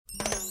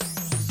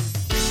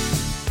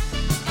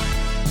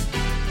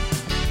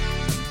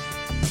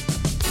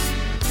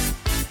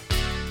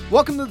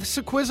Welcome to the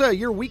Sequizza,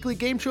 your weekly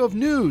game show of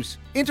news,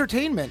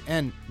 entertainment,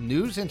 and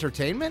news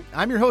entertainment.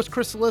 I'm your host,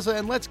 Chris Cillizza,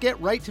 and let's get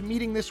right to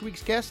meeting this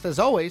week's guest. As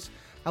always,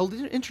 I'll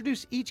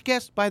introduce each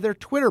guest by their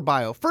Twitter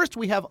bio. First,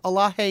 we have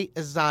Elahe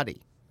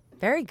Izadi.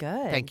 Very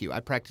good. Thank you. I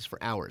practiced for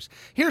hours.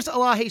 Here's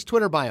Elahe's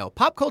Twitter bio.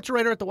 Pop culture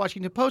writer at The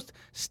Washington Post,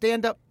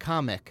 stand-up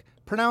comic.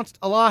 Pronounced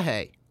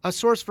Elahe, a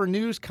source for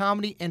news,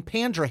 comedy, and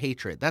Pandra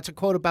hatred. That's a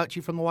quote about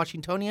you from The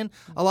Washingtonian.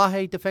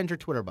 Elahe, defend your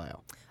Twitter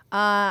bio.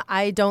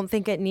 I don't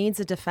think it needs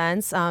a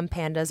defense.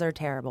 Pandas are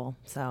terrible,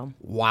 so.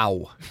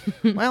 Wow.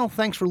 Well,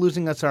 thanks for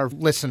losing us our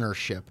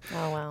listenership.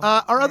 Oh,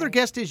 well. Our other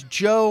guest is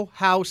Joe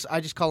House. I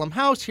just call him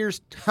House.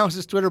 Here's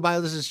House's Twitter bio.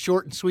 This is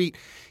short and sweet.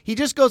 He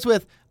just goes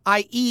with,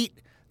 I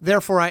eat,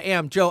 therefore I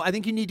am. Joe, I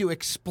think you need to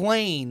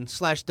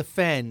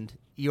explain/defend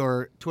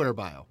your Twitter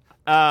bio.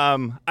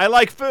 I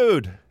like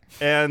food,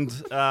 and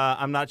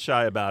I'm not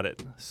shy about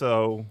it.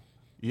 So...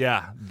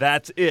 yeah,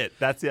 that's it.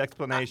 That's the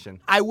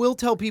explanation. I will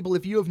tell people,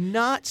 if you have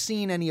not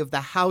seen any of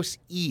the House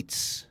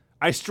Eats,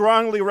 I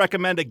strongly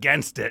recommend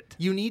against it.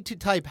 you need to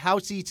type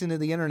House Eats into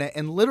the internet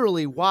and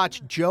literally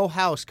watch Joe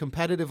House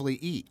competitively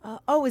eat.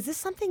 Is this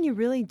something you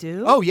really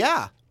do? Oh,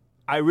 yeah.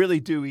 I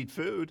really do eat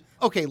food.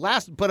 Okay,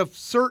 last but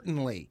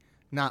certainly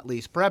not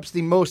least, perhaps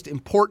the most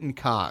important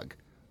cog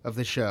of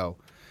the show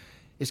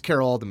is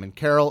Carol Alderman.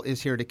 Carol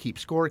is here to keep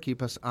score,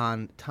 keep us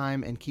on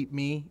time, and keep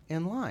me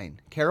in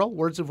line. Carol,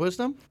 words of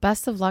wisdom?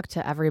 Best of luck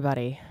to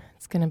everybody.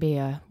 It's going to be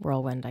a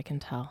whirlwind, I can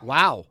tell.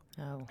 Wow.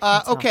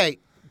 Okay,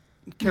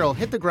 Carol,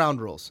 hit the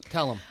ground rules.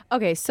 Tell them.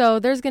 Okay, so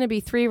there's going to be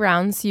 3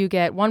 rounds. You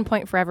get 1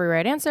 point for every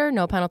right answer,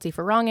 no penalty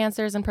for wrong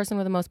answers, and person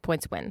with the most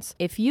points wins.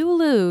 If you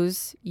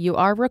lose, you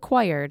are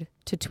required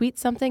to tweet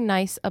something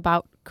nice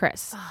about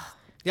Chris.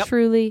 Yep,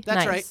 Truly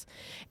that's nice. right.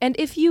 And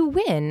if you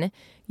win,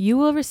 you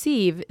will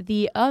receive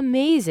the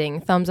amazing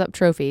thumbs up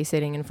trophy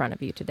sitting in front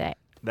of you today.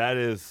 That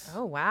is...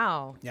 Oh,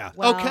 wow. Yeah.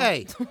 Well-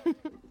 Okay.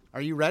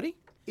 Are you ready?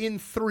 In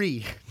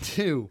 3,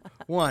 2,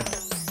 1.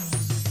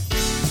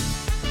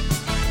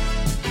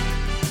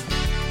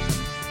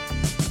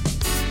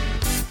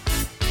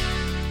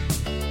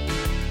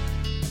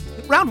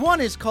 Round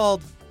 1 is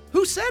called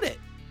Who Said It?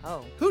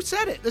 Oh. Who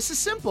said it? This is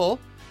simple.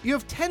 You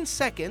have 10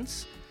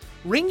 seconds.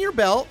 Ring your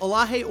bell,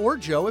 Elahe or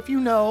Joe, if you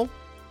know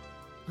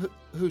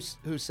who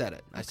said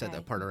it. I said Okay.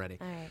 that part already.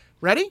 All right.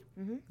 Ready?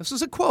 Mm-hmm. This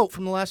is a quote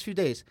from the last few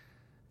days.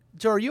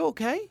 Joe, are you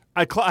okay?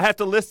 I have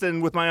to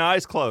listen with my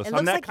eyes closed. It I'm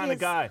looks that like kind of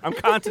he's- guy. I'm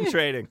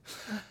concentrating.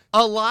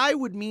 A lie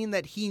would mean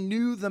that he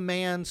knew the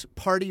man's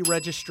party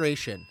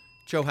registration.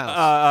 Joe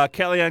House.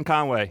 Kellyanne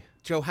Conway.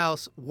 Joe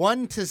House,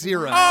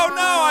 1-0. Oh,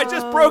 no, I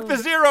just broke the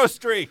 0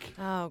 streak.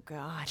 Oh,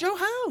 God. Joe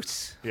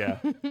House. Yeah.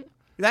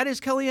 That is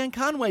Kellyanne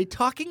Conway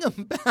talking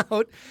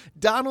about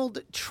Donald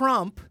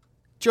Trump.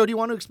 Joe, do you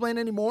want to explain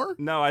any more?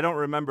 No, I don't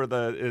remember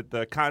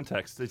the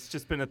context. It's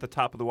just been at the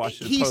top of the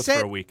Washington Post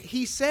for a week.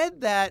 He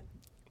said that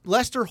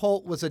Lester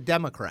Holt was a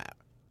Democrat.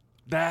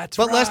 That's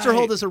But right. Lester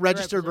Holt is a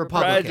registered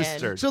Republican.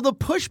 Registered. So the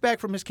pushback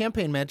from his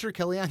campaign manager,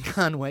 Kellyanne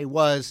Conway,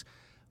 was,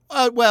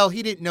 well,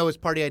 he didn't know his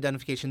party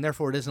identification,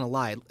 therefore it isn't a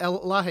lie.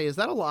 Elahe, is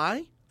that a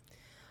lie?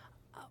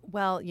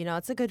 Well,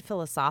 it's a good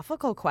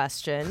philosophical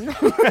question.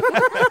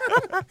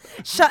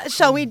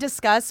 Shall we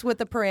discuss what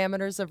the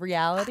parameters of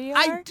reality are?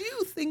 I do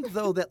think,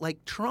 though, that,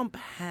 Trump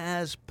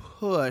has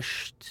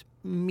pushed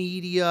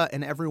media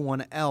and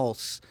everyone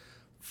else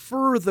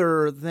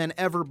further than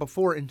ever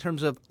before in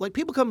terms of,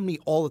 people come to me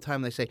all the time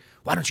and they say,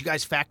 why don't you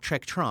guys fact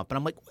check Trump? And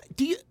I'm like,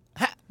 do you...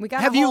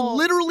 Have you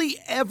literally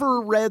ever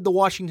read the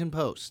Washington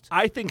Post?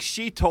 I think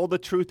she told the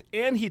truth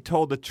and he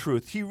told the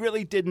truth. He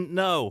really didn't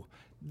know.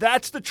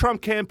 That's the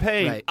Trump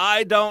campaign. Right.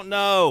 I don't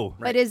know.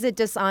 But is it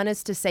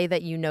dishonest to say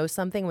that you know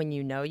something when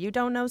you know you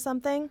don't know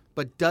something?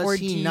 But does Or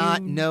he do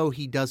not you- know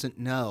he doesn't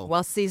know?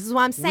 Well, see, this is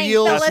what I'm saying.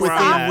 Wheels within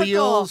Philosophical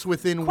wheels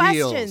within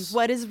questions. wheels.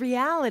 What is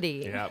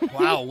reality? Yeah.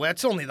 Wow,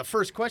 that's only the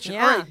first question.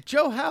 Yeah. All right,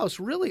 Joe House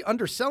really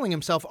underselling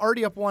himself,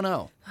 already up 1-0.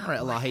 All right,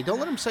 Elahe, don't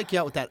let him psych you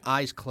out with that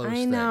eyes closed I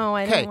thing. know.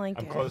 I Okay, don't like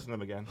I'm it. closing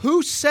them again.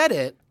 who said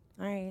it?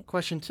 All right.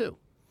 Question 2.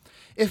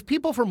 If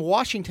people from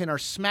Washington are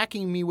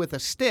smacking me with a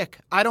stick,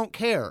 I don't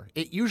care.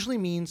 It usually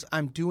means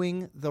I'm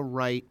doing the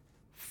right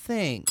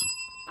thing.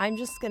 I'm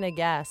just going to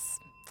guess.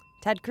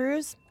 Ted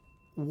Cruz?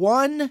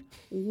 1-1.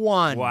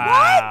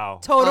 Wow.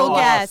 Total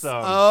guess.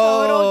 Awesome.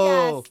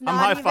 Total guess. I'm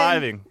Not even-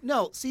 high-fiving.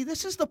 No, see,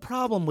 this is the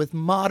problem with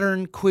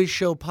modern quiz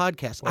show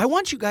podcasts. I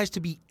want you guys to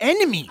be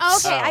enemies.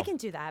 Okay, Oh. I can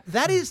do that.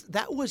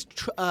 That was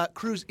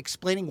Cruz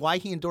explaining why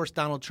he endorsed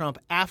Donald Trump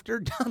after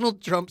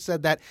Donald Trump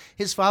said that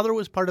his father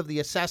was part of the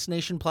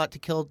assassination plot to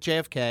kill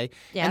JFK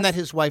Yes. and that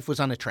his wife was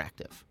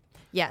unattractive.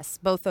 Yes,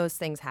 both those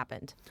things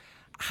happened.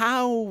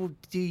 How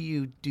do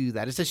you do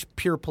that? Is this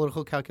pure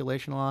political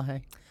calculation,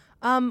 Elahe?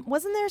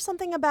 Wasn't there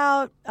something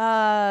about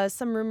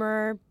some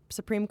rumor,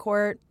 Supreme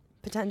Court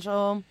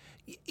potential?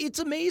 It's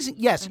amazing.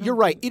 Yes, you're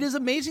right. It is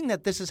amazing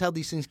that this is how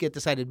these things get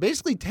decided.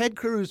 Basically, Ted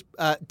Cruz,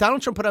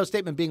 Donald Trump put out a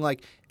statement being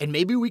like, and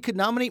maybe we could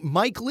nominate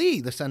Mike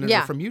Lee, the senator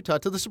Yeah. from Utah,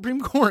 to the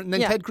Supreme Court. And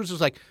then Yeah. Ted Cruz was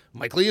like,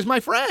 Mike Lee is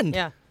my friend.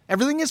 Yeah.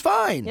 Everything is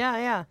fine.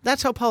 Yeah.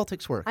 That's how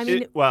politics works. I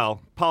mean,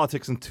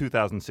 Politics in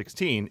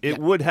 2016. It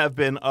would have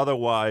been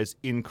otherwise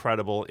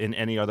incredible in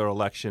any other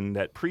election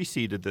that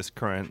preceded this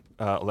current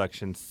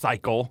election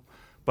cycle,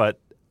 but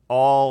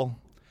all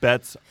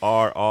bets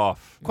are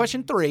off.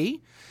 Question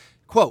 3,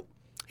 quote,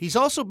 he's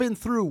also been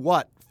through,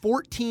 what,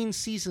 14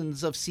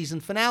 seasons of season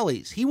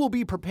finales. He will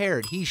be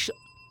prepared.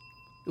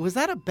 Was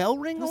that a bell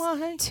ring,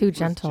 Elahe? Too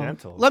gentle.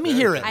 Let me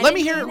hear it. I Let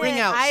me didn't hear it mean ring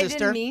out, I sister.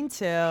 didn't mean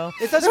to.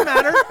 It doesn't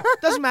matter.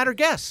 Doesn't matter.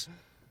 Guess.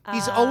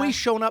 He's always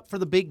shown up for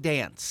the big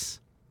dance.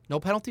 No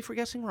penalty for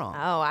guessing wrong.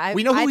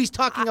 We know who he's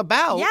talking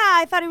about. Yeah,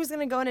 I thought he was going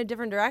to go in a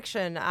different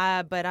direction,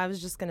 but I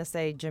was just going to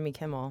say Jimmy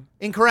Kimmel.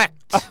 Incorrect.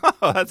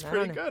 Oh, that's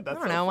pretty good. That's I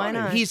don't know. Why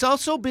not? He's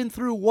also been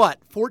through, what,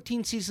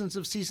 14 seasons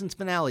of seasons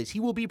finales.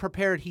 He will be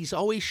prepared. He's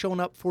always shown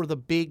up for the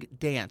big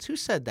dance. Who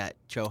said that,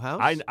 Joe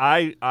House?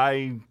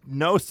 I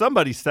know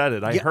somebody said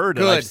it. I heard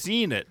it. good. I've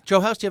seen it.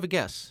 Joe House, do you have a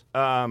guess?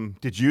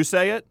 Did you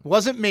say it?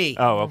 Wasn't me.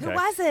 Oh, okay. Who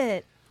was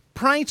it?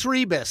 Prince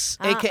Rebus,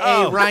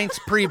 a.k.a. Reince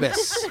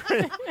Priebus.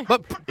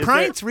 But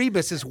Prince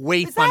Rebus is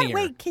way Is funnier. that,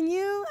 wait, can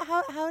you,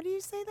 how do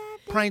you say that?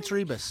 Prince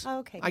Rebus. Oh,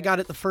 okay, I good. got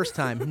it the first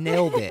time.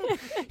 Nailed it.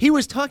 He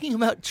was talking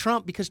about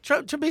Trump because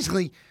Trump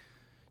basically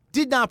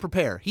did not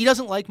prepare. He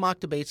doesn't like mock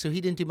debates, so he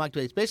didn't do mock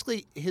debates.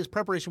 Basically, his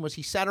preparation was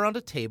he sat around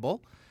a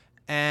table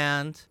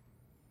and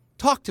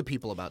talked to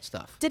people about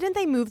stuff. Didn't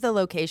they move the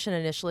location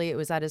initially? It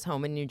was at his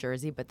home in New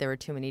Jersey, but there were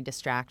too many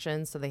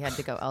distractions, so they had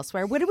to go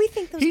elsewhere. What do we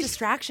think those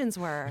distractions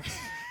were?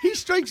 He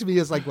strikes me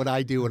as like what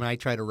I do when I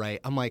try to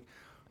write. I'm like,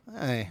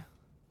 hey,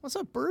 what's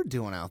that bird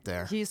doing out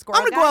there? You squirrel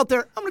I'm gonna guy? go out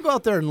there. I'm gonna go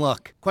out there and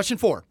look. Question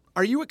 4.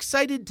 Are you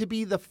excited to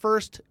be the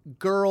first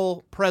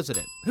girl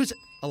president? Who's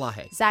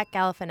Elahe? Zach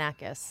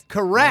Galifianakis.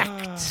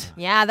 Correct.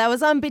 Yeah, that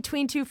was on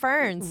Between Two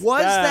Ferns.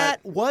 Was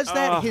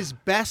that his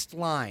best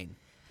line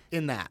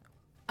in that?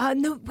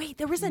 No, wait,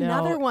 there was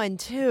another one,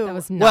 too. That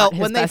was not Well, his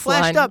when they best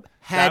flashed line. up,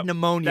 had That-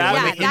 pneumonia that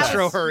when was the the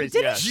intro best. hurries.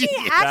 Didn't Yes. she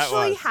That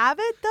actually was. have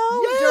it,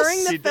 though, Yes, during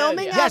she the did,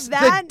 filming yes. Yes, of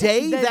that? the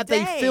day the that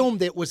they day.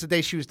 filmed it was the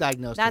day she was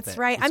diagnosed That's with it.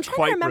 right. I'm It's trying to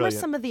quite remember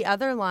brilliant. some of the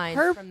other lines.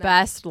 Her from that.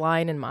 best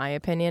line, in my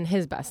opinion,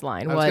 his best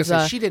line I was was,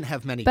 gonna say, she didn't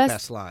have many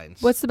best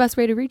lines. what's the best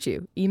way to reach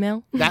you?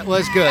 Email? That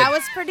was good. That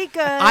was pretty good.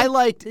 I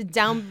liked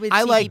Down with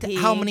I liked TDP.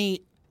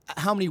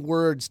 how many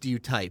words do you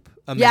type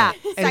a Yeah,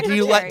 minute? And do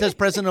you secretary. does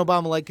President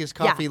Obama like his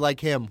coffee like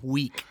him?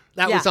 Weak.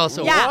 That was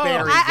also yeah.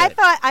 very I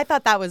good.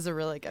 thought that was a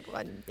really good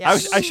one. Yeah.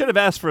 I should have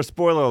asked for a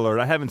spoiler alert.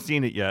 I haven't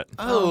seen it yet.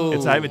 Oh.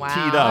 I haven't wow.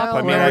 teed up.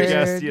 I mean, I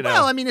guess, Word. you know.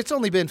 Well, I mean, it's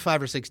only been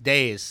 5 or 6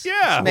 days.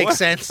 Yeah, Makes what-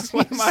 sense.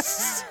 what am I-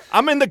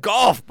 I'm in the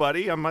golf,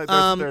 buddy.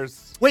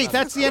 There's Wait,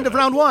 that's the end of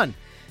round 1.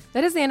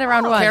 That is the end of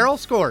round one. Carol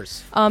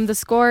scores. The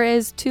score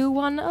is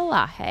 2-1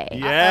 Elahe.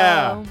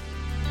 Yeah.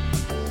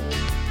 Uh-oh.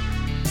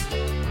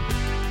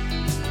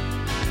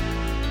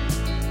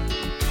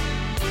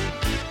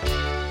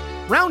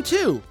 Round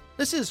 2.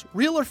 This is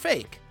real or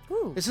fake.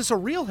 Ooh. Is this a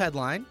real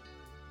headline,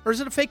 or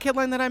is it a fake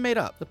headline that I made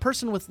up? The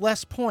person with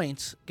less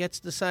points gets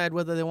to decide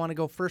whether they want to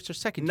go first or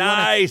second. Do you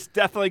wanna- Nice.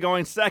 Definitely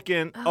going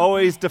second.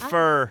 Always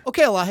defer.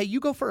 Okay, Elahe, you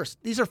go first.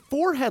 These are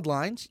 4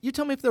 headlines. You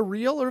tell me if they're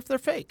real or if they're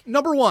fake.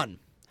 Number 1,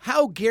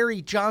 how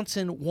Gary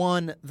Johnson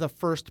won the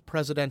first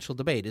presidential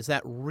debate. Is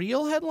that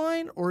real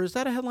headline or is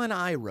that a headline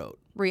I wrote?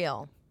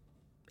 Real.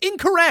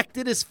 Incorrect.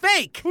 It is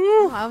fake.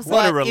 I was What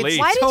like, a relief.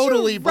 Why It's did you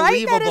totally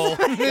write that as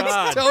believable. a-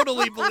 God. It's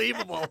totally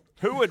believable.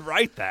 Who would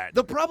write that?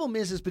 The problem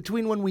is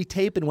between when we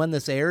tape and when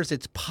this airs,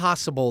 it's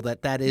possible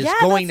that is Yeah,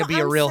 going to that's be what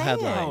a I'm real saying.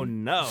 headline. Oh,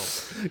 no.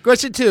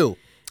 Question 2.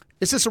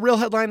 Is this a real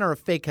headline or a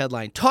fake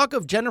headline? Talk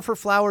of Jennifer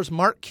Flowers,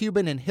 Mark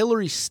Cuban, and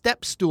Hillary's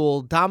step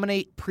stool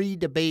dominate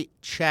pre-debate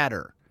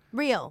chatter.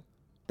 Real.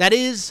 That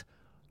is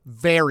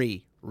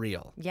very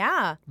real.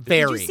 Yeah.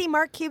 Very. Did you see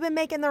Mark Cuban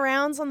making the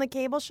rounds on the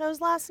cable shows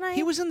last night?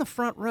 He was in the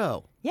front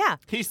row. Yeah.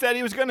 He said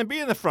he was going to be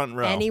in the front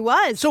row. And he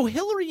was. So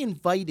Hillary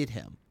invited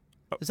him.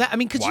 Is that? I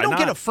mean, because you Why don't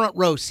get not? a front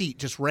row seat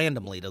just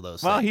randomly to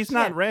those Well, things. he's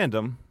not Yeah.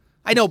 random.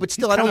 I know, but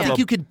still, I don't kind of think a-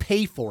 you could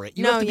pay for it.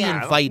 You no, have to be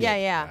yeah. invited. Yeah, I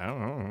yeah.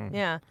 don't know.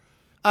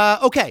 Yeah.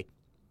 Okay.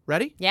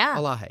 Ready? Yeah.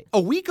 Elahe. A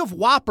week of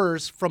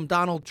Whoppers from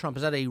Donald Trump.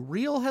 Is that a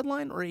real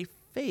headline or a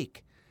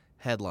fake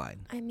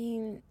headline? I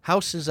mean,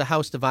 House is a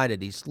house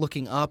divided. He's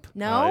looking up.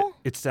 no.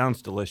 It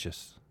sounds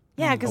delicious.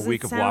 Yeah, A because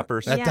week of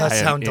Whoppers. That I does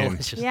am sound in.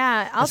 delicious.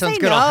 Yeah, I'll sounds say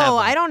good, no. I'll have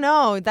one. I don't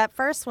know. That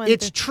first one.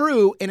 It's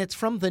true, and it's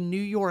from the New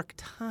York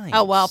Times.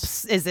 Oh, well,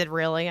 is it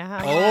really?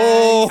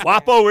 Oh,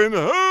 Wapo in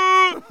the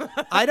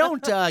hood. I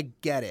don't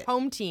get it.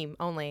 Home team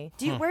only.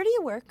 Where do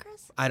you work,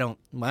 Chris? I don't.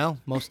 Well,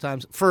 most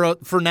times for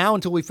now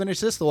until we finish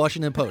this, the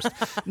Washington Post.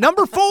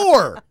 Number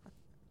 4.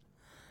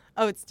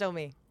 Oh, it's still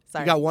me.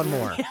 Sorry. You got one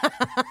more.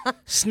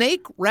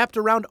 Snake wrapped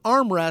around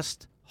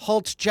armrest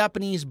halts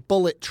Japanese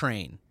bullet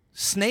train.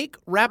 Snake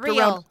wrapped Real.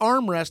 around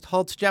armrest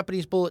halts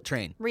Japanese bullet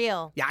train.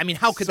 Real. Yeah, I mean,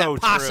 how could So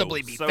that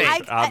possibly true. be So fake?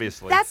 true.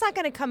 Obviously. That's not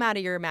going to come out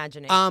of your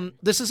imagination.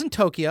 This is in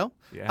Tokyo.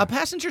 Yeah. A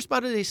passenger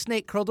spotted a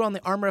snake curled around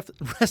the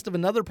armrest of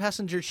another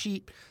passenger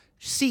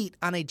seat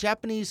on a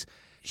Japanese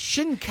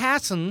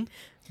Shinkansen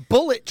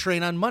bullet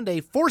train on Monday,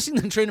 forcing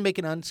the train to make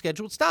an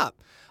unscheduled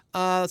stop.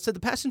 said the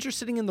passenger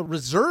sitting in the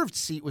reserved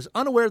seat was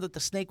unaware that the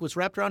snake was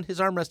wrapped around his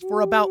armrest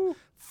for about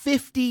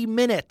 50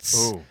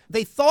 minutes. Ooh.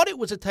 They thought it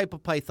was a type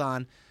of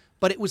python,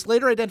 but it was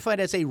later identified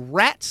as a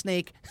rat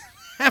snake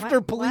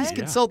after police What?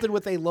 consulted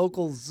with a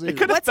local zoo. It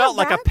could have What's a felt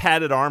like a rat?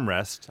 padded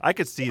armrest. I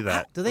could see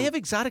that. Do they have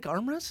exotic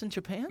armrests in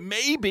Japan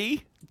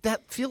Maybe.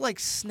 that feel like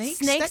snakes?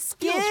 Snake that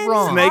feels skin?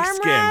 wrong. Snake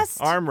Armrest?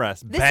 skin.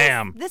 Armrest. This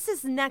Bam. This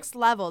is next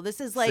level. This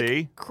is like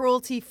See?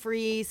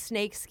 cruelty-free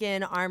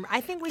snakeskin armor.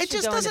 I think we It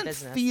should just go into doesn't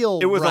business. feel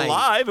It was right.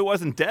 alive. It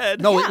wasn't dead.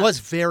 No, Yeah. it was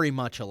very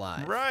much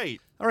alive. Right.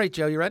 All right,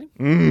 Joe, you ready?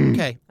 Mm.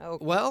 Okay. Oh,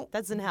 Well, that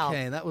doesn't help.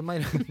 Okay, that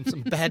might have been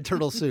some bad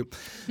turtle soup.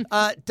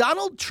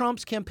 Donald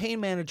Trump's campaign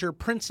manager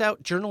prints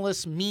out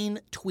journalists' mean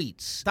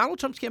tweets. Donald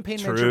Trump's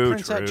campaign manager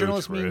prints out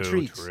journalists' mean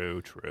tweets.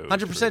 True.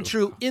 100%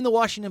 true in the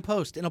Washington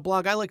Post in a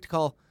blog I like to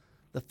call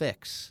The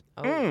Fix.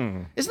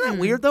 Oh. Isn't that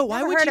weird, though? Why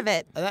Never would heard you? of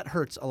it. That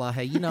hurts,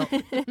 Alahe. You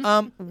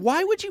know,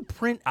 why would you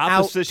print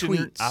Opposition. out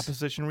tweets?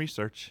 Opposition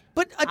research.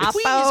 But a tweet is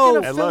Oppo.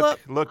 going to Hey, fill look, up.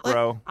 look, like-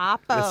 bro.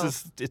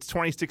 Oppo. It's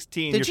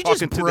 2016. Did You're you just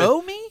talking to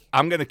bro the, me?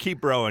 I'm gonna keep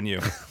broing you.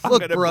 I'm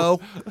Look, gonna bro.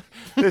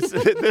 This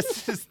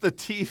is the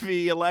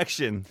TV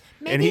election,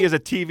 and he Maybe- is a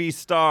TV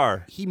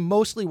star. He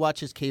mostly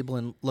watches cable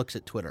and looks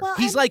at Twitter. Well,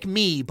 He's I'm- like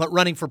me, but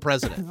running for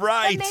president.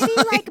 Right. But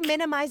maybe like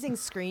minimizing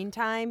screen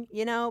time,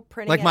 you know,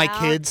 printing Like it my out.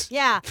 kids?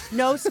 Yeah,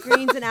 no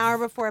screens an hour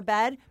before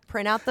bed.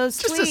 Print out those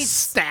Just tweets. a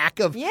stack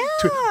of Yeah.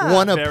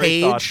 one a Very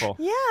page. thoughtful.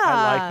 Yeah.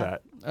 I like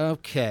that.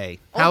 Okay.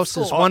 Old House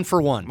is school. 1 for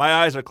 1. My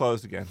eyes are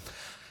closed again.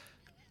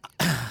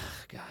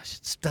 Gosh,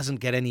 it doesn't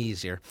get any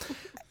easier.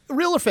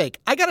 Real or fake?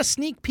 I got a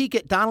sneak peek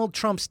at Donald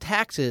Trump's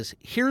taxes.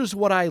 Here's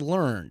what I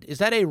learned. Is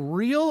that a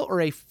real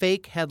or a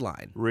fake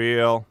headline?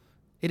 Real.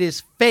 It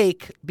is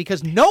fake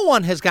because no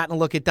one has gotten a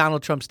look at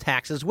Donald Trump's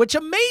taxes, which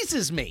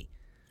amazes me.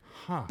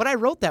 But I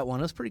wrote that one.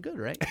 It was pretty good,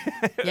 right?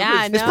 Yeah,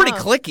 I know. It's pretty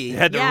clicky. It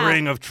had Yeah. the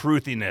ring of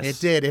truthiness. It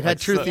did. It had Like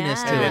so- truthiness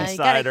to Yeah, it. you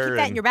gotta Insider keep that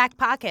in and- your back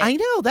pocket. I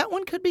know. That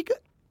one could be good.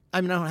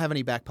 I mean, I don't have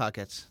any back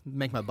pockets.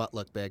 Make my butt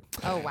look big.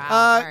 Oh wow.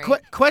 All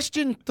right.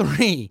 Question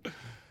 3.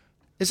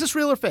 Is this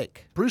real or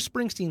fake? Bruce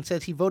Springsteen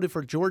says he voted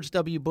for George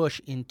W.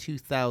 Bush in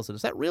 2000.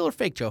 Is that real or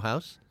fake, Joe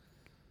House?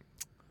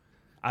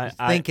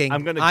 Thinking.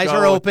 I'm gonna Eyes go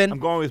are with- open. I'm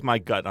going with my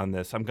gut on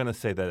this. I'm going to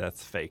say that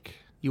that's fake.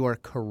 You are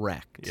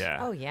correct. Yeah.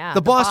 Oh yeah.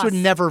 The boss would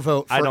never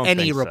vote I for don't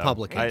any think so.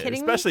 Republican. Are you kidding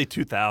me? Especially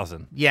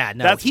 2000. Yeah,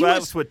 no. That's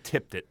That's what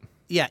tipped it.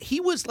 he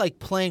was like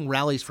playing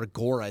rallies for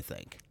Gore, I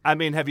think. I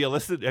mean, have you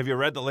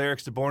read the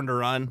lyrics to Born to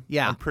Run?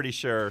 Yeah. I'm pretty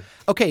sure.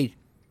 Okay,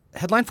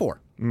 headline 4.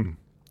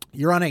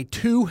 You're on a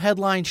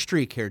 2-headline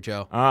streak here,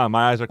 Joe.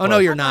 My eyes are Oh, closed. no,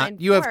 you're Headline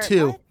not. You have 4,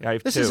 2. what? Yeah, I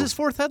have This 2. is his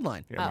 4th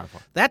headline. Yeah, my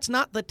fault. That's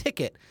not the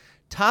ticket.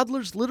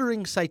 Toddler's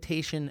littering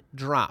citation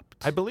dropped.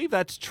 I believe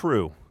that's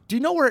true. Do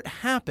you know where it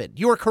happened?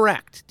 You are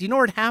correct. Do you know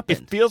where it It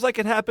happened? feels like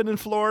it happened in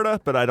Florida,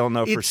 but I don't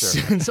know for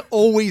sure. It's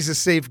always a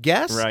safe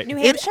guess. Right. New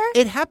It- Hampshire?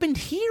 It happened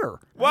here.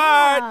 What?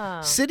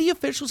 Ah. City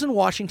officials in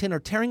Washington are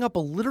tearing up a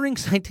littering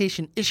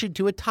citation issued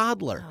to a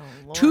toddler.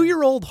 Oh, Lord.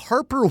 2-year-old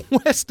Harper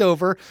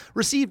Westover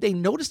received a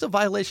notice of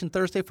violation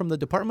Thursday from the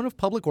Department of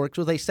Public Works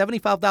with a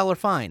 $75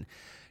 fine.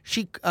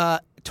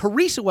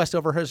 Teresa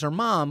Westover, her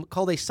mom,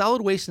 called a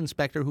solid waste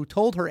inspector who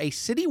told her a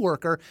city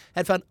worker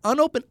had found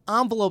unopened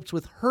envelopes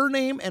with her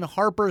name and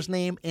Harper's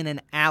name in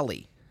an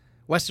alley.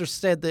 Westover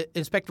said the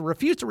inspector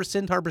refused to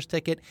rescind Harper's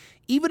ticket,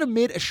 even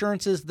amid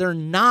assurances they're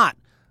not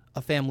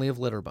a family of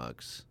litter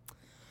bugs.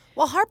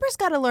 Well, Harper's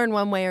got to learn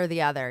one way or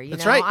the other. You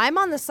That's know, right. I'm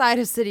on the side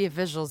of city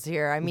officials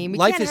here. I mean, we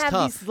Life can't is have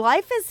tough. these.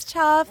 Life is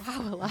tough.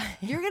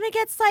 You're gonna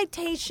get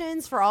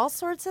citations for all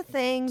sorts of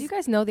things. Do you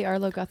guys know the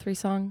Arlo Guthrie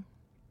song?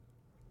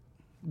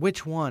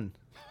 Which one?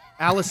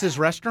 Alice's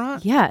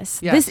Restaurant? Yes.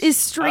 Yes. This is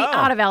straight Oh.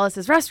 out of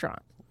Alice's restaurant.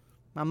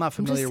 I'm not just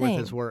familiar with saying.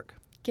 his work.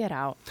 Get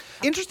out.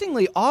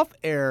 Interestingly, off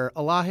air,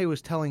 Alahe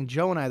was telling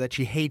Joe and I that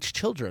she hates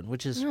children,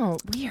 which is No,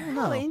 weird.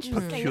 Oh,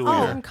 interesting. Peculiar.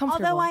 Oh,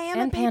 Uncomfortable. although I am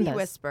And a baby pandas.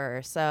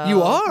 whisperer, so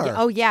You are?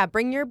 Oh yeah,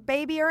 bring your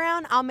baby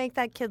around. I'll make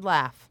that kid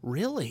laugh.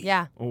 really.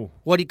 Yeah, Oh,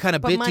 What kind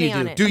of Put bit do money you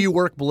on do? it. Do you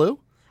work blue?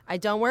 I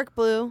don't work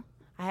blue.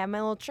 I have my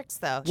little tricks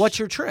though. What's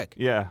your trick?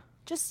 yeah.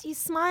 Just you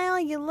smile,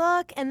 you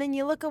look, and then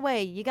you look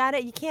away. You got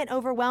it. You can't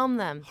overwhelm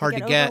them. They Hard to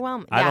get.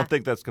 overwhelmed. I Yeah. don't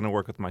think that's going to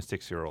work with my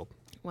 6-year-old.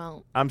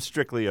 Well, I'm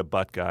strictly a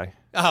butt guy.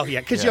 Oh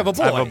yeah, because you Yeah, have a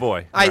boy. I have a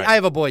boy. I Right.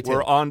 have a boy too.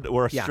 We're on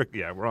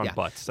Yeah. we're on Yeah.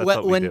 butts. That's when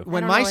what we when, do.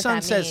 when I don't my know what son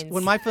that says means.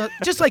 when my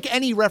just like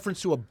any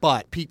reference to a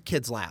butt,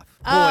 kids laugh.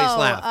 Boys Oh,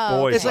 laugh.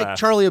 oh, Boys It's like laugh.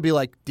 Charlie will be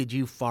like, "Did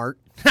you fart?"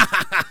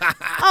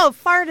 oh,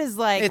 fart is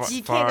like It's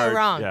you can't fart, go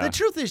wrong. yeah. The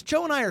truth is,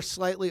 Joe and I are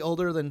slightly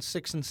older than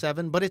 6 and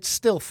 7, but it's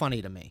still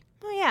funny to me.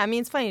 Oh yeah, I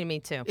mean it's funny to me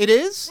too. It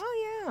is.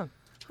 Oh yeah.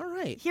 All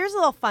right. Here's a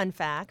little fun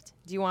fact.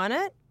 Do you want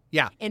it?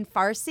 Yeah. In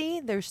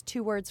Farsi, there's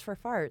 2 words for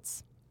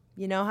farts.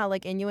 You know how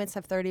like Inuits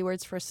have 30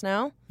 words for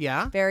snow?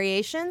 Yeah.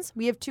 Variations.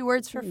 We have 2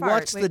 words for fart.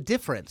 What's Wait, the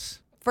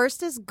difference?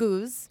 First is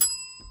goose.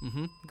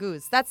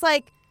 Goose. That's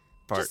like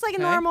Fart. just like a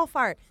Okay. normal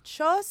fart.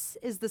 Chos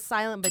is the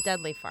silent but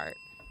deadly fart.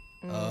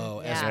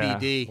 Oh, yeah.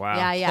 SBD. Wow.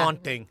 Yeah, yeah.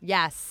 Haunting.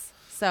 Yes.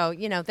 So,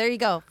 there you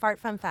go. Fart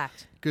fun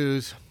fact.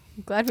 Goose.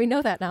 I'm glad we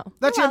know that now.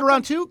 That's the end of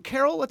round 2.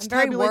 Carol, let's I'm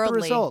very tabulate the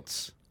worldly.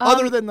 results.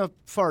 other than the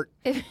fart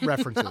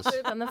references.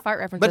 Other than the fart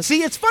references. But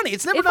see, it's funny.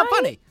 It's never If not I-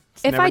 funny.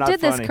 if never I not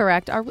did this funny.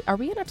 correct, are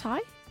we in a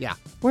tie? Yeah.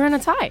 We're in a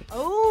tie.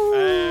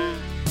 Oh.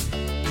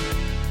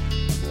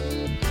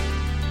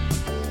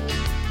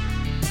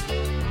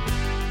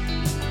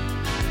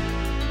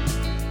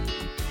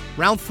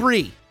 Round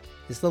 3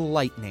 is the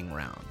lightning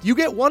round. You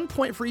get 1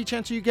 point for each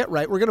answer you get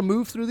right. We're going to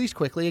move through these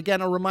quickly.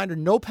 Again, a reminder,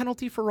 no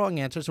penalty for wrong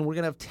answers, and we're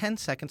going to have 10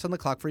 seconds on the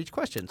clock for each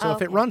question. So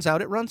if it Okay. runs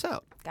out, it runs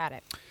out. Got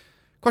it.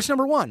 Question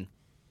number 1.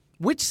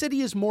 Which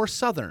city is more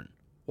southern,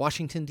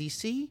 Washington,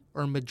 D.C.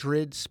 or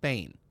Madrid,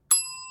 Spain?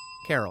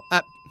 Carol.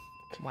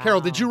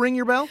 Carol, did you ring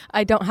your bell?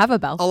 I don't have a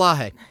bell.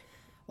 Alahe.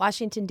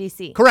 Washington,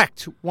 D.C.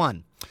 Correct.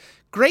 1.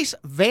 Grace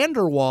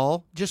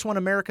Vanderwall just won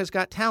America's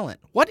Got Talent.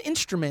 What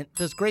instrument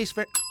does Grace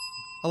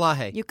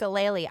Alahe.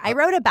 Ukulele. I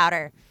wrote about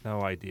her.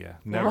 No idea.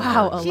 Never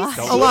Wow, heard. a She's, lot.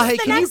 she's Alahe, the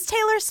can you- next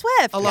Taylor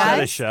Swift, Alahe. Is that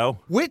a guys. show?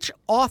 Which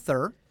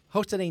author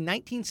hosted a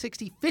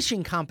 1960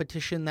 fishing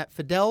competition that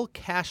Fidel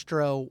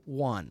Castro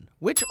won?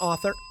 Which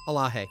author?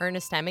 Alahe.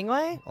 Ernest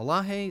Hemingway.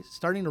 Alahe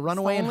starting to run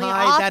away and Only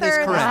hide. That is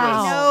author correct.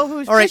 that we know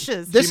who All right,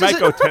 fishes. this She might is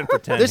go 10 for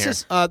 10 This here.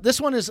 is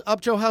this one is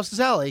up Joe House's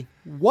alley.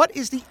 What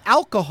is the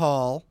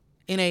alcohol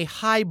in a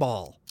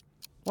highball?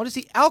 What is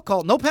the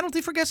alcohol? No penalty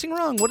for guessing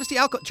wrong. What is the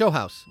alcohol? Joe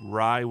House.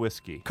 Rye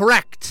whiskey.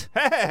 Correct.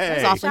 Hey!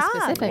 It's awfully job.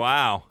 specific.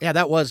 Wow. Yeah,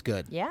 that was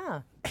good.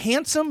 Yeah.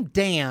 Handsome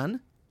Dan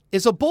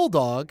is a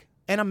bulldog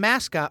and a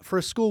mascot for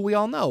a school we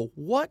all know.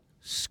 What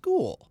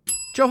school?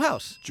 Joe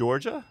House.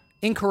 Georgia?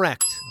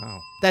 Incorrect. Oh.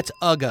 That's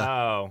UGA.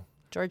 Oh.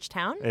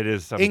 Georgetown. It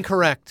is some.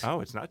 Incorrect.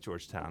 Oh, it's not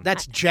Georgetown.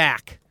 That's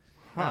Jack.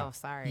 Oh,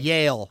 sorry.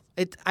 Yale.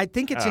 I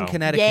think it's in Oh.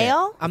 Connecticut.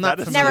 Yale? I'm Is not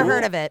that a familiar. Never school?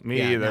 heard of it. Me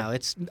Yeah, either.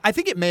 no, I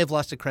think it may have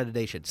lost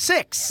accreditation.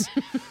 6.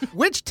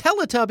 Which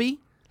Teletubby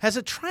has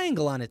a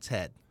triangle on its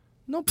head?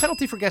 No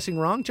penalty for guessing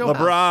wrong. Joe House.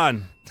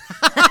 LeBron.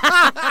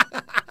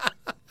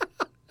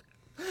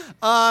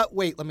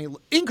 Wait, let me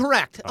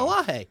incorrect.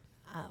 Alahe.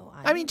 Oh,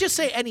 I mean, just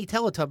say any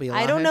Teletubby. Alahe.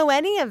 I don't know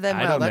any of them.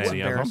 I Wow, don't know that's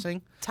any of them.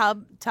 embarrassing.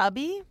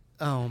 Tubby.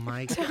 Oh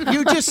my God.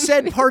 You just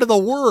said part of the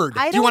word.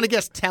 I Do you want to don't-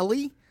 guess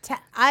Telly?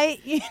 I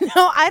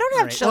don't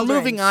have right, children. we're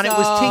moving on. It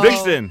was so-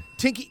 Tinky-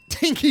 Vixen.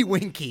 Tinky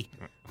Winky.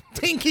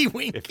 Tinky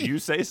Winky. If you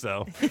say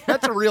so.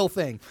 That's a real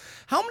thing.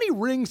 How many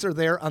rings are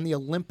there on the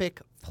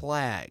Olympic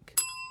flag?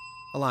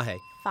 Alahe.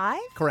 5.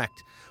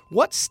 Correct.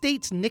 What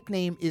state's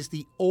nickname is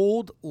the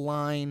Old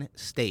Line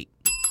State?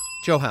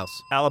 Joe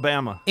House.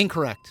 Alabama.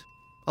 Incorrect.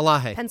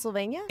 Alahe.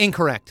 Pennsylvania.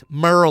 Incorrect.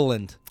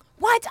 Maryland.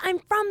 What? I'm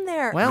from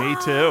there. Well, Me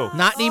too.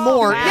 Not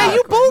anymore. Wow. Yeah,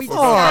 you both We just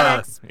are.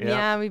 got Yeah.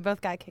 Yeah, we both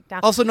got kicked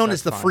out. Also known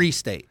as That's the fine. Free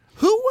State.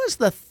 Who was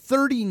the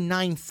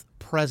 39th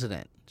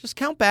president? Just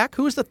count back.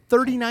 Who was the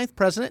 39th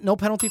president? No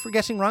penalty for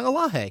guessing wrong.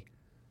 Alahe.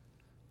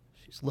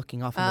 She's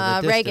looking off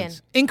into the Reagan.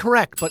 distance.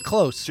 Incorrect, but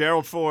close.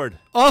 Gerald Ford.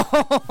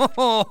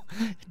 Oh,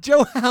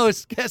 Joe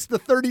House guessed the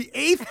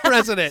 38th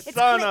president.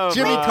 Son of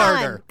Jimmy a-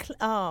 Carter.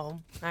 Oh,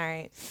 all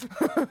right.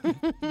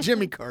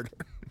 Jimmy Carter.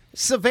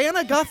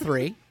 Savannah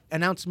Guthrie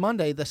announced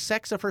Monday the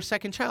sex of her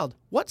second child.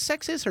 What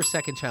sex is her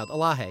second child?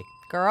 Alahe.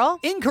 Girl.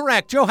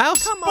 Incorrect. Joe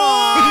House. Come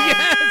on.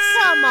 Yes.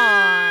 Come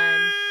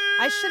on.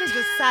 I should have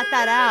just sat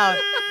that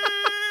out.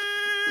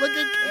 Look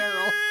at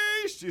Carol.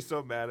 She's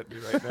so mad at me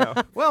right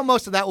now. Well,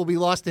 most of that will be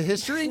lost to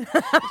history.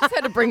 Just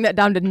had to bring that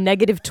down to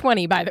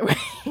 -20, by the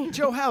way.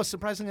 Joe House,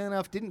 surprisingly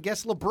enough, didn't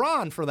guess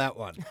LeBron for that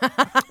one.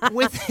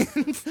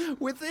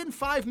 within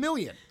 5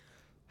 million.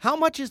 How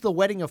much is the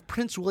wedding of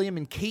Prince William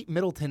and Kate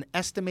Middleton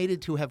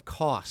estimated to have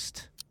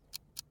cost?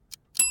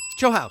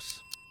 Joe House.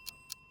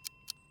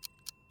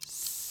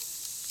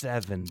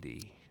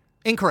 70.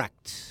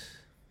 Incorrect.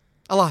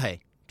 Alahe.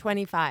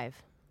 25.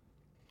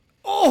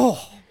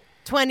 Oh,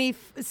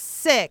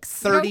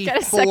 26. Nope, get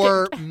a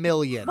 34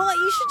 million. Well,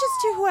 you should just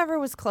do whoever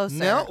was closer.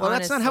 No, well,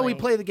 that's not how we honestly.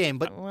 play the game.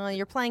 But Well,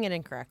 you're playing it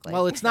incorrectly.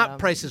 well, it's not so.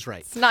 Price is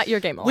Right. It's not your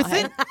game, Alahe.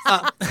 Within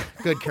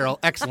good, Carol,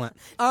 excellent.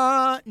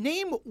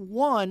 Name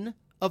one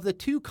of the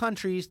 2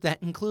 countries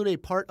that include a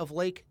part of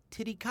Lake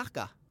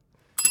Titicaca.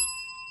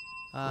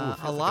 Feels like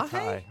a Alahe?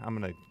 tie. I'm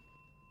going to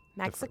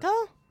Mexico?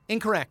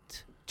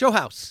 Incorrect. Joe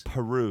House.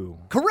 Peru.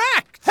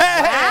 Correct.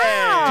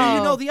 Hey! Do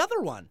you know the other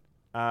one?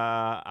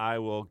 I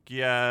will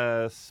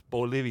guess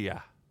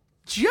Bolivia.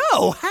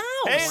 Joe House.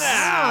 Hey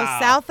now! Oh,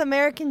 South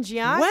American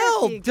geography.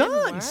 Well Good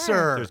done, work.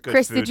 sir. There's good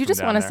Chris, food did you from just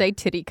down want to there. say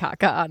titty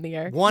caca on the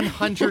air?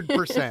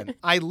 100%.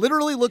 I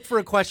literally looked for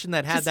a question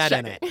that had Just that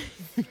in check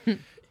it.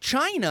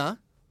 China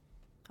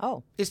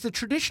Oh. is the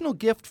traditional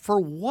gift for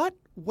what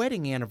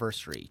wedding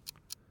anniversary?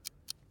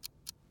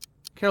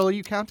 Carol, are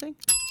you counting?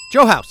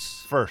 Joe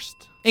House. First.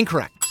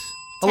 Incorrect.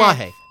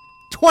 Alahe.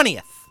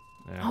 20th.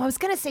 Yeah. Oh, I was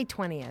going to say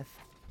 20th.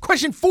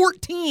 Question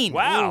 14.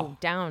 Wow. Ooh,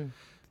 down.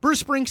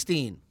 Bruce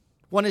Springsteen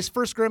won his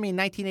first Grammy in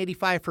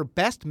 1985 for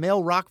Best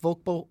Male Rock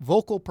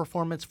Vocal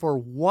Performance for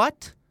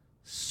what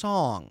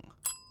song?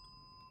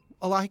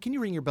 Alahi, can you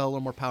ring your bell a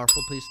little more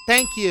powerful, please?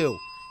 Thank you.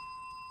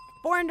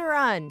 Born to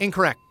Run.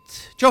 Incorrect.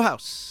 Joe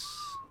House.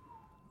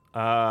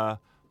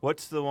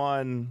 What's the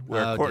one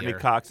where Oh, Courtney dear.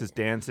 Cox is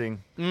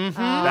dancing? Mm-hmm.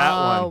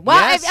 That one. Well,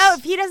 Yes.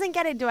 if he doesn't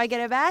get it, do I get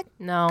it back?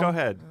 No. Go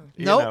ahead.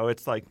 You Nope. know,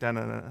 it's like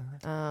da-na-na.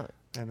 Oh,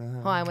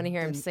 I want to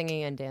hear him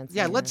singing and dancing.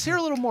 Yeah, let's hear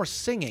a little more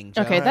singing,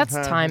 Joe. Okay, that's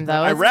time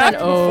though. I It's rapped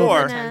been over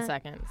before. 10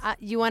 seconds.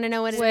 You want to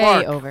know what it is? Way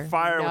Spark, over.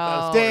 Fire with No.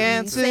 us.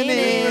 Dancing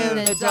in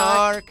the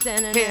dark,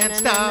 can't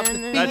stop the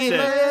That's feeling.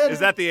 it. Is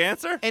that the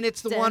answer? And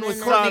it's the one with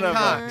Son Courtney of a-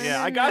 Cox.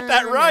 Yeah, I got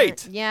that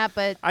right. Yeah,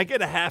 but I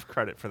get a half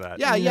credit for that.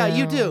 Yeah,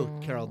 you do.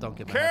 Carol, don't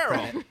give me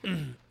Carol.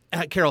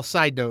 Carol,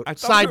 side note, I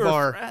thought we were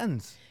sidebar.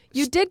 friends.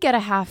 You did get a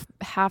half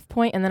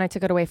point, and then I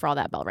took it away for all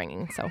that bell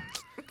ringing. So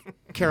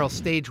Carol,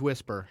 stage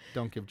whisper.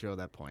 Don't give Joe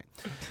that point.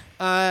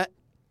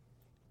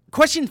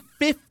 Question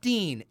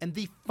 15, and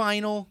the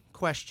final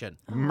question.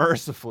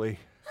 Mercifully.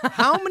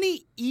 How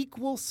many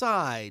equal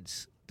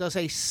sides does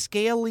a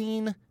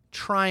scalene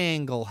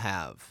triangle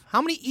have?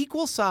 How many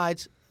equal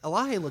sides?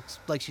 Elahe looks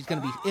like she's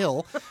going to be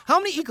ill. How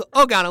many equal?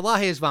 Oh God,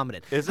 Elahe is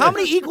vomited. Is How it?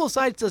 many equal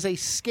sides does a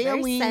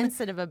scalene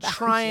sensitive about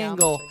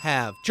triangle geometry.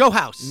 have? Joe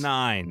House.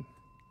 9.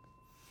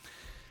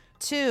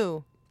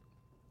 2.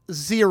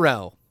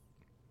 0.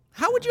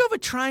 How would you have a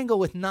triangle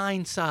with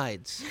 9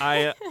 sides?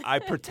 I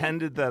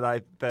pretended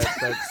that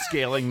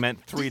scaling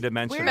meant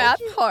three-dimensional.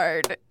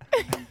 hard.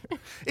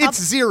 It's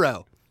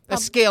 0. A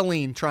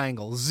scalene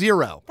triangle.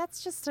 0.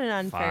 That's just an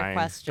unfair Fine.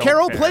 question. Don't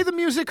Carol, care. play the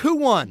music. Who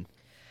won?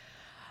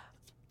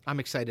 I'm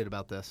excited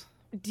about this.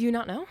 Do you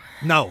not know?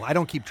 No, I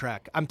don't keep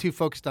track. I'm too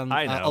focused on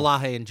I know.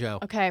 Elahe and Joe.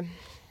 Okay.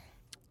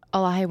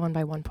 Elahe won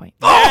by 1 point.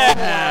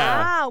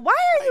 Wow, why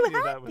are you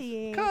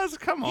happy? Because,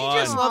 come on.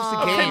 just loves the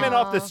I game. came in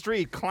off the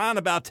street, clown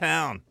about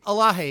town.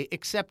 Elahe,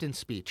 acceptance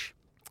speech.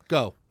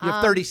 Go. You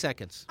have 30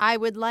 seconds. I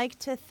would like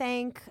to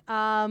thank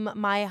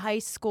my high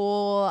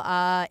school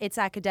its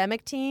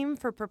academic team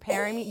for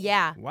preparing me.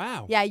 Yeah.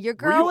 Wow. Yeah, your Were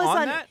girl you was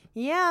on that?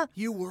 Yeah.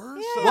 You were?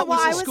 Yeah, What well,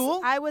 was I the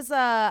school? I was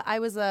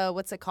a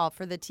what's it called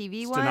for the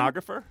TV one?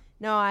 Stenographer?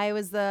 No, I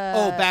was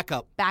the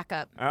backup.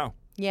 Backup. Oh.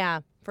 Yeah,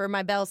 for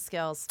my bell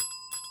skills.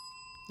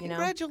 You know.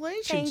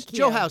 Congratulations. Thank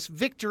Joe you. House,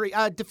 victory,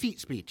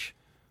 defeat speech.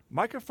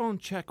 Microphone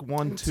check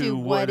 1, 2. Two,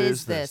 What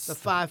is this? The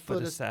 5-foot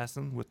Foot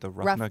assassin with the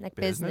roughneck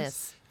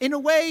business. In a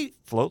way,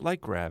 Float like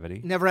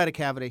gravity. never had a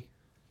cavity.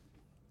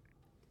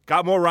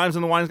 Got more rhymes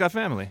than the Wine's Got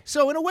Family.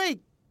 So in a way,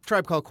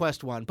 Tribe Called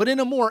Quest won. But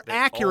in a more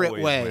accurate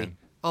always way, win.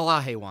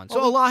 Elahe won.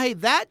 So Elahe,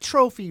 that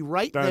trophy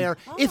right Dun. there,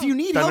 if you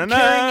need help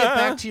Dun-dun-dun. carrying it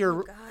back to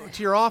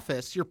your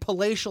office, your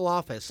palatial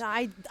office.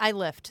 I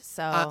lift,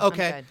 so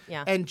Okay. I'm good.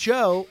 Yeah. And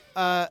Joe,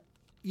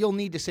 you'll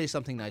need to say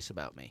something nice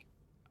about me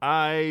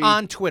I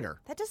on Twitter.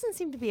 that doesn't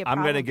seem to be a I'm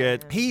problem. gonna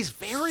get for him. He's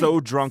very so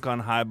drunk on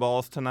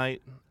highballs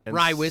tonight. And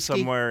Rye whiskey?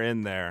 somewhere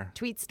in there.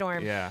 Tweet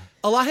storm. Yeah.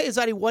 Elahe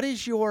Azadi, what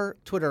is your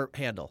Twitter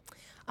handle?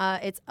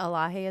 It's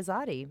Elahe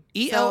Azadi.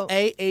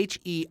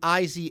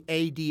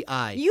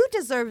 ELAHEIZADI. You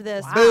deserve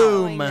this. for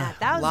Boom. doing That.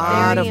 That was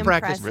Lot very of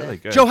practice. impressive. Really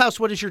good. Joe House,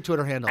 what is your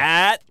Twitter handle?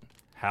 At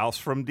House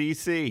from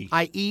DC.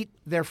 I eat,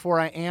 therefore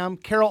I am.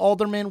 Carol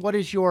Alderman, what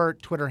is your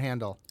Twitter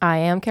handle? I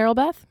am Carol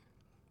Beth.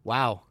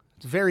 Wow.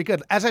 It's very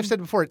good. As I've said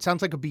before, it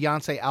sounds like a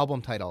Beyonce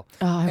album title.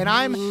 And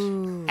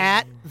I'm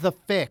at The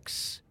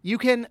Fix. You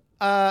can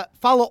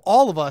follow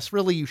all of us.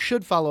 Really, you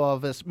should follow all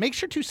of us. Make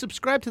sure to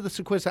subscribe to the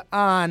Sequizza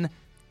on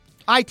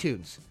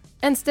iTunes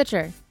And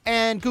Stitcher.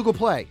 and Google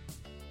Play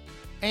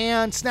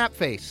and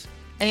Snapface.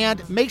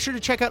 And make sure to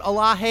check out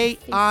Elahe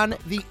on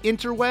the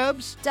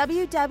interwebs.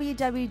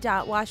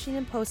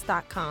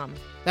 www.washingtonpost.com.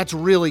 That's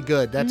really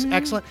good. That's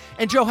excellent.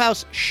 And Joe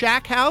House,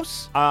 Shack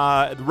House.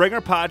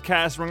 Ringer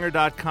Podcast,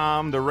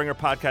 Ringer.com, the Ringer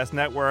Podcast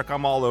Network.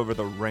 I'm all over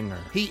the Ringer.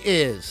 He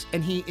is.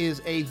 And he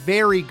is a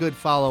very good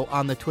follow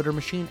on the Twitter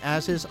machine,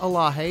 as is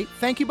Elahe.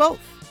 Thank you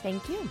both.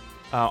 Thank you.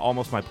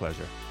 Almost my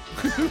pleasure.